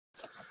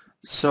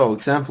So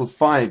example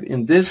 5.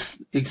 In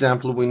this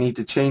example we need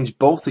to change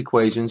both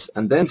equations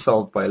and then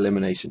solve by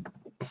elimination.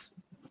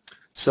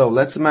 So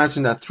let's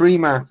imagine that 3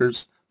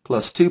 markers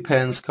plus 2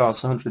 pens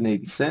costs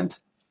 180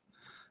 cents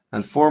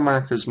and 4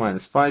 markers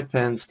minus 5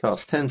 pens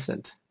costs 10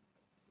 cents.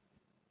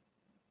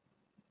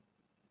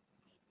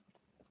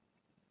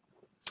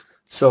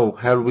 So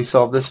how do we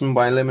solve this one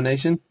by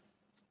elimination?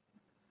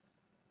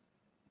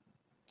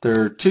 There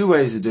are 2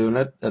 ways of doing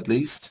it, at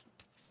least.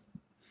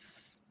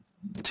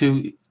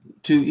 Two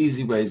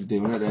easy ways of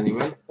doing it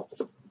anyway.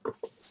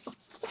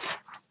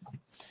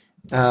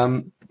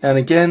 And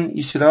again,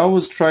 you should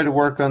always try to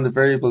work on the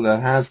variable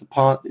that has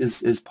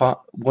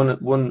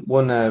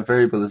one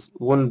variable is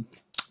one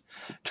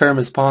term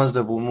is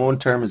positive and one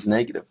term is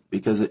negative,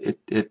 because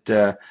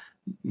it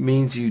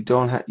means you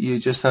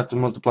just have to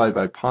multiply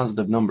by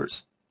positive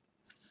numbers.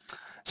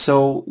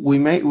 So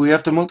we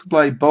have to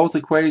multiply both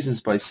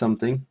equations by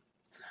something.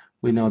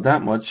 We know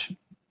that much.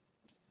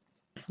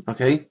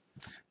 Okay,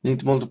 need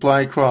to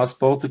multiply across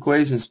both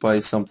equations by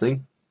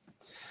something,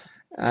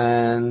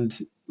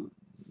 and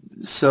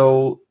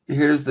so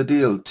here's the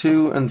deal.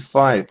 2 and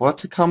 5.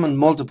 What's a common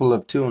multiple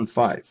of 2 and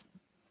 5?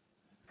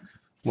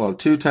 Well,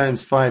 2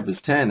 times 5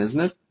 is 10, isn't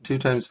it? 2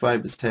 times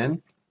 5 is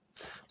 10.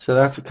 So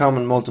that's a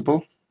common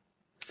multiple.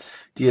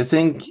 Do you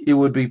think it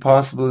would be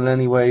possible in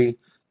any way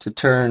to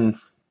turn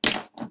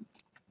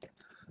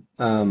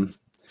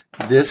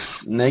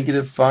this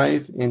negative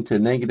 5 into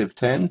negative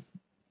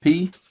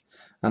 10p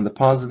and the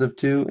positive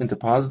 2 into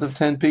positive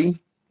 10p?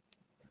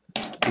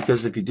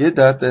 Because if you did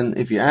that, then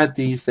if you add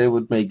these, they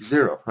would make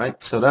 0,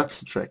 right? So that's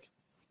the trick.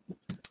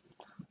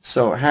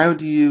 So what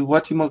do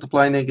you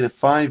multiply negative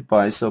 5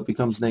 by so it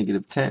becomes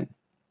negative 10?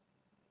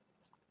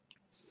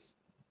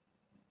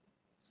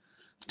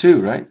 2,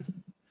 right?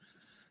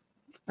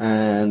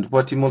 And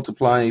what do you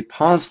multiply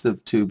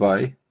positive 2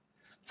 by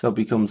so it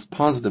becomes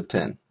positive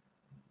 10?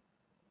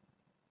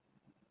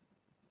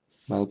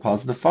 Well,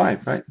 positive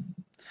 5, right?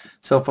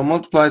 So if I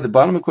multiply the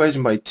bottom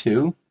equation by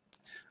 2,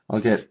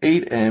 I'll get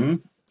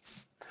 8m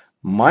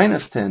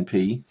minus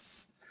 10p,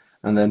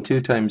 and then 2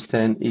 times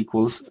 10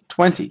 equals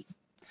 20.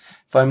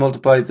 If I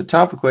multiply the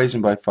top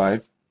equation by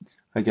 5,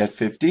 I get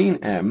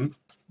 15m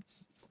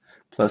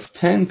plus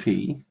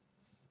 10p,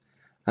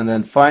 and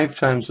then 5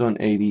 times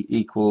 180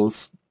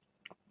 equals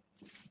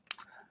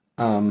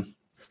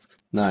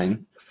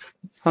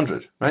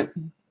 900, right?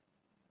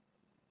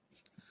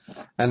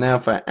 And now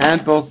if I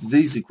add both of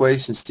these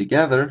equations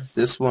together,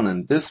 this one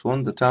and this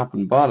one, the top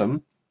and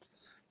bottom,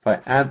 if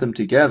I add them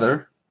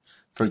together,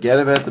 forget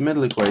about the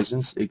middle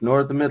equations,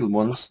 ignore the middle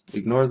ones,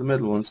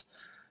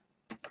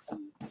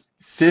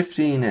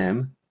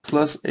 15m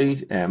plus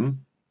 8m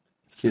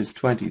gives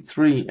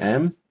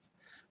 23m,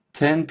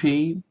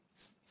 10p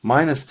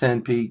minus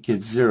 10p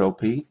gives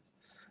 0p,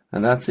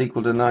 and that's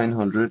equal to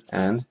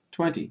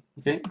 920,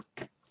 okay?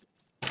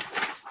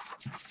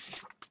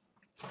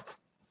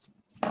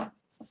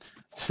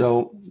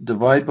 So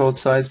divide both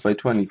sides by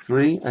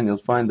 23 and you'll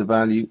find the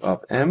value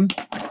of m.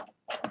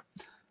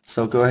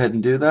 So go ahead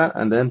and do that,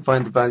 and then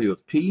find the value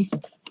of p.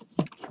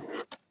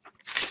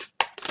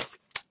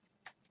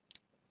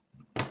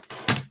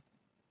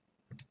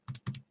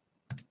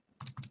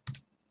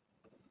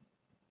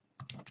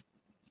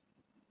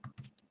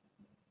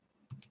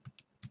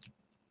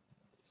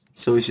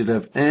 So we should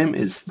have m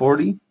is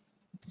 40,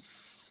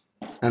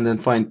 and then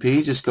find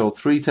p. Just go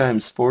 3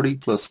 times 40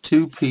 plus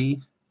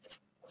 2p.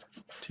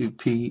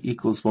 2p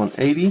equals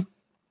 180.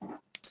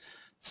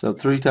 So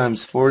 3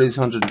 times 40 is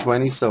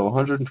 120, so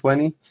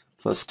 120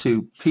 plus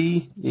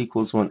 2p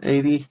equals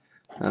 180,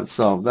 and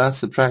solve that.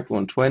 Subtract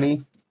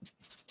 120,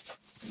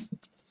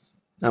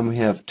 and we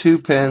have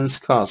 2 pens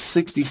cost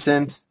 60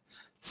 cents,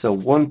 so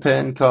 1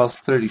 pen costs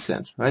 30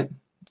 cents, right?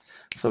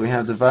 So we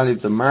have the value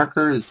of the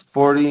marker is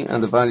 40,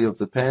 and the value of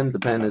the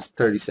pen is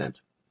 30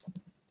 cents.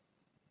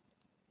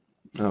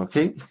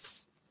 Okay,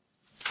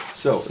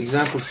 so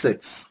example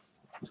 6.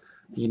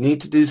 You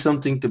need to do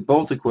something to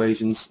both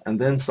equations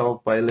and then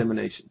solve by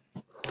elimination.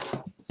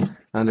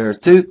 And there are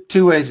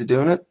two ways of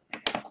doing it.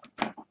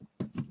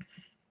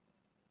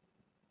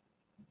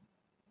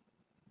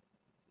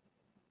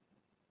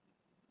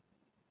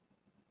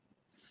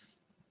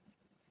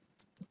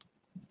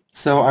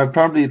 So I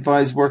probably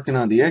advise working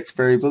on the x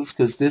variables,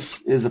 because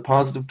this is a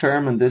positive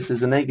term and this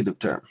is a negative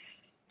term.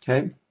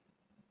 Okay.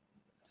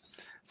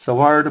 So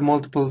what are the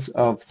multiples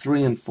of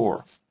 3 and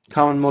 4?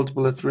 Common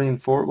multiple of 3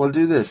 and 4? Well,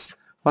 do this.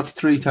 What's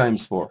 3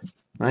 times 4?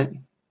 Right?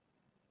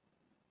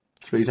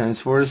 3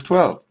 times 4 is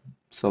 12.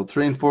 So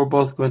 3 and 4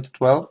 both go into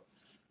 12.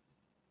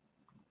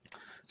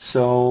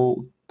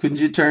 So couldn't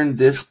you turn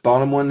this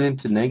bottom one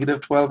into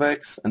negative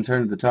 12x and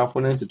turn the top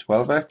one into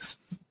 12x?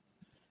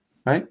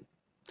 Right?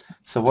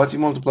 So what do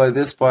you multiply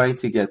this by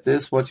to get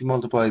this? What do you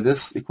multiply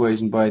this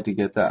equation by to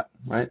get that?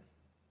 Right?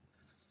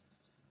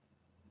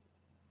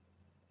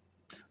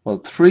 Well,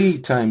 3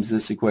 times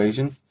this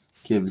equation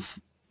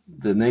gives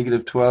the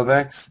negative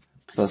 12x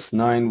plus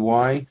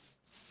 9y,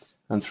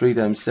 and 3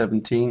 times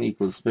 17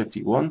 equals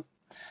 51.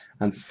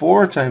 And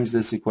 4 times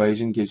this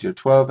equation gives you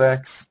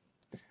 12x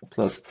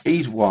plus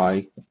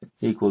 8y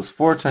equals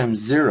 4 times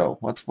 0.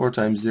 What's 4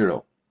 times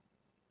 0?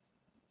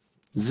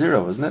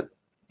 0, isn't it?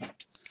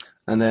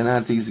 And then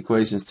add these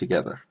equations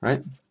together,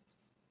 right?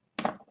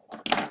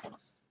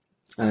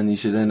 And you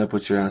should end up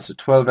with your answer.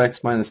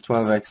 12x minus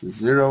 12x is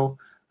 0.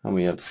 And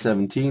we have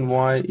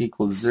 17y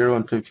equals 0,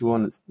 and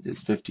 51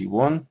 is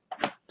 51.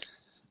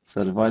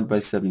 So divide by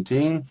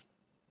 17.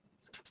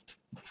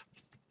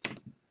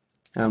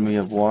 And we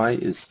have y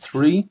is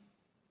 3.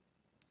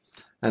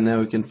 And then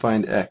we can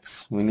find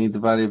x. We need the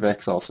value of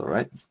x also,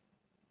 right?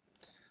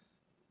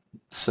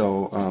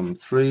 So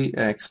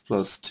 3x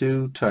plus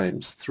 2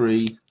 times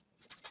 3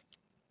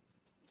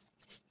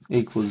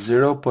 equals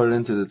 0. Put it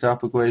into the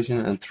top equation,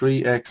 and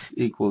 3x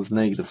equals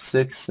negative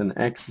 6, and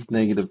x is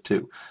negative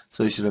 2.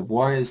 So you should have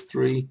y is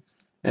 3,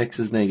 x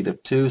is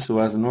negative 2. So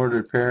as an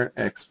ordered pair,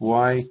 x,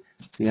 y,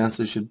 the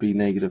answer should be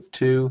negative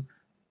 2,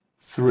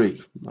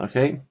 3.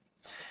 Okay?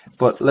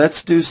 But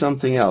let's do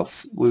something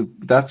else.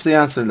 That's the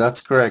answer,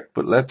 that's correct,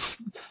 but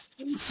let's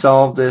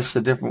solve this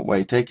a different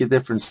way. Take a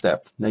different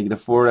step.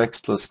 Negative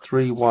 4x plus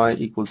 3y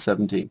equals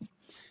 17.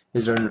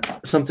 Is there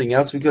something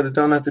else we could have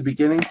done at the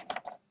beginning?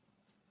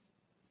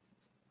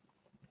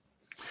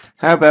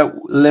 How about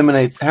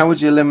how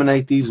would you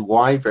eliminate these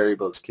y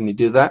variables? Can you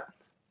do that?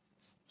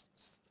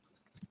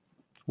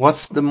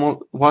 What's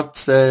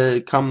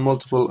the common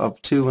multiple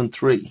of 2 and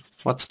 3?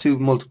 What's 2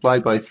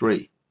 multiplied by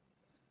 3?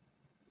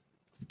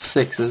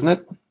 6, isn't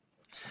it?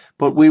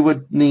 But we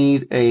would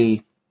need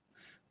a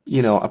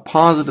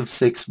positive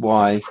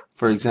 6y,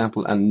 for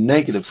example, and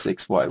negative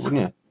 6y,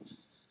 wouldn't you?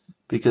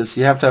 Because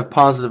you have to have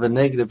positive and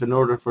negative in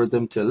order for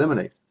them to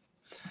eliminate.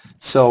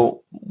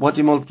 So what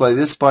do you multiply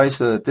this by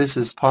so that this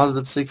is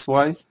positive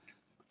 6y?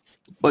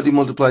 What do you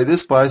multiply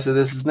this by so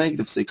this is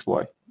negative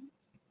 6y?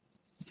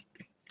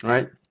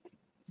 Right?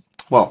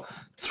 Well,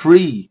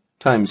 3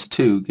 times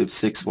 2 gives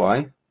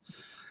 6y.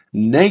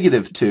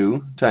 Negative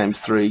 2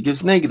 times 3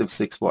 gives negative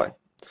 6y.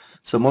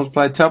 So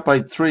multiply top by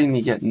 3 and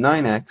you get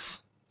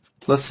 9x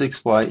plus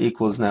 6y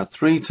equals, now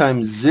 3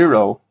 times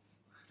 0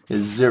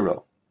 is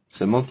 0.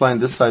 So multiplying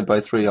this side by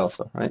 3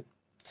 also, right?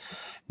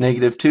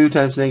 Negative 2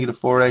 times negative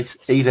 4x,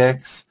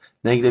 8x.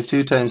 Negative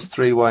 2 times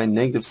 3y,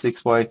 negative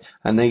 6y.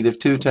 And negative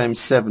 2 times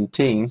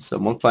 17, so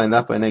multiplying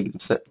that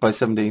by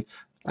 17,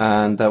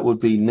 and that would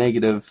be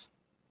negative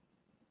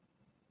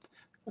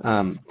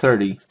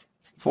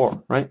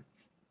 34, right?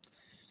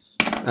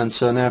 And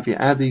so now if you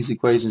add these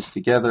equations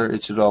together,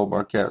 it should all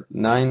work out.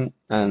 9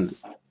 and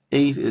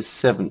 8 is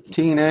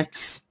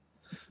 17x.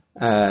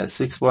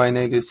 6y,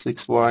 negative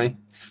 6y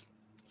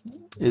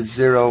is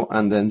 0,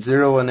 and then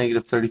 0 and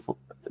negative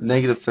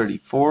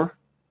 34,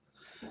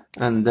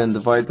 and then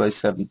divide by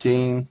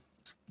 17,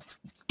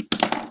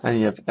 and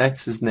you have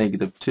x is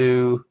negative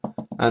 2,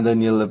 and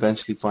then you'll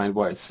eventually find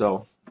y.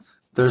 So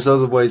there's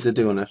other ways of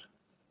doing it.